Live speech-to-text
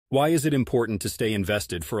Why is it important to stay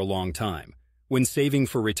invested for a long time when saving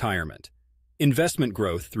for retirement? Investment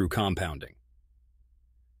growth through compounding.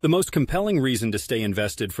 The most compelling reason to stay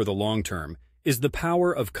invested for the long term is the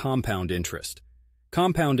power of compound interest.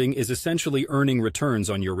 Compounding is essentially earning returns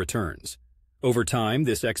on your returns. Over time,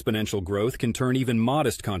 this exponential growth can turn even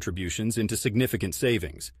modest contributions into significant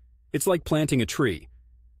savings. It's like planting a tree.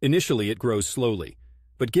 Initially, it grows slowly,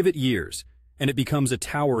 but give it years, and it becomes a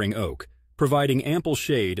towering oak, providing ample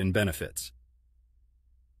shade and benefits.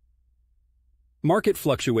 Market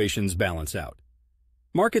fluctuations balance out.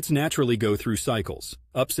 Markets naturally go through cycles,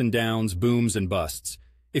 ups and downs, booms and busts.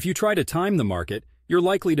 If you try to time the market, you're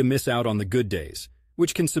likely to miss out on the good days,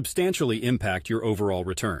 which can substantially impact your overall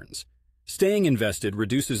returns. Staying invested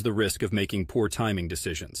reduces the risk of making poor timing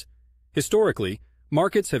decisions. Historically,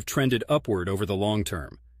 markets have trended upward over the long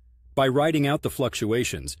term. By riding out the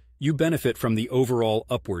fluctuations, you benefit from the overall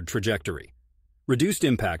upward trajectory. Reduced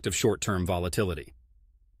impact of short-term volatility.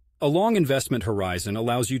 A long investment horizon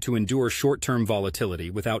allows you to endure short-term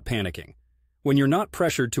volatility without panicking. When you're not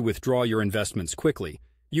pressured to withdraw your investments quickly,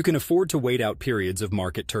 you can afford to wait out periods of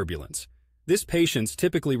market turbulence. This patience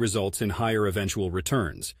typically results in higher eventual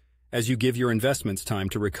returns, as you give your investments time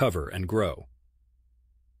to recover and grow.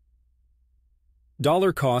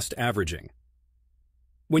 Dollar cost averaging.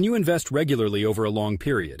 When you invest regularly over a long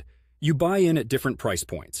period, you buy in at different price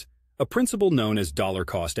points, a principle known as dollar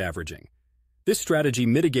cost averaging. This strategy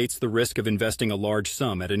mitigates the risk of investing a large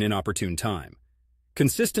sum at an inopportune time.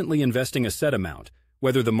 Consistently investing a set amount,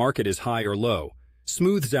 whether the market is high or low,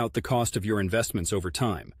 smooths out the cost of your investments over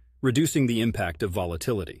time, reducing the impact of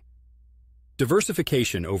volatility.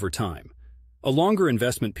 Diversification over time. A longer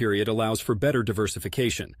investment period allows for better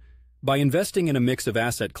diversification. By investing in a mix of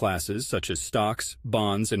asset classes such as stocks,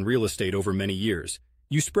 bonds, and real estate over many years,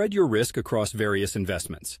 you spread your risk across various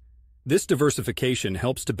investments. This diversification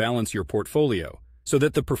helps to balance your portfolio so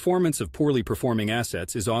that the performance of poorly performing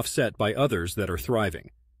assets is offset by others that are thriving.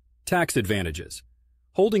 Tax advantages.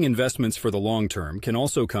 Holding investments for the long term can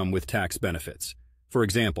also come with tax benefits. For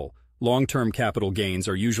example, long-term capital gains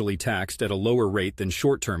are usually taxed at a lower rate than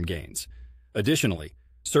short-term gains. Additionally,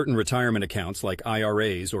 certain retirement accounts like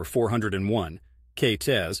IRAs or 401(k)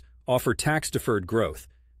 TES offer tax-deferred growth,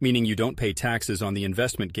 meaning you don't pay taxes on the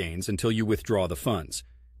investment gains until you withdraw the funds,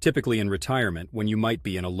 typically in retirement when you might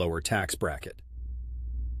be in a lower tax bracket.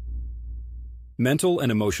 Mental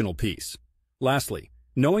and emotional peace. Lastly,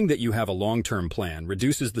 knowing that you have a long-term plan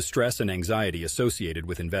reduces the stress and anxiety associated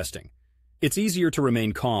with investing. It's easier to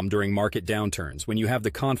remain calm during market downturns when you have the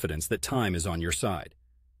confidence that time is on your side.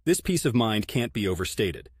 This peace of mind can't be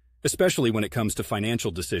overstated, especially when it comes to financial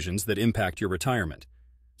decisions that impact your retirement.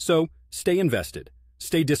 So, stay invested,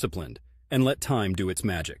 stay disciplined, and let time do its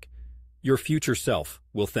magic. Your future self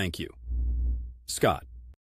will thank you. Scott.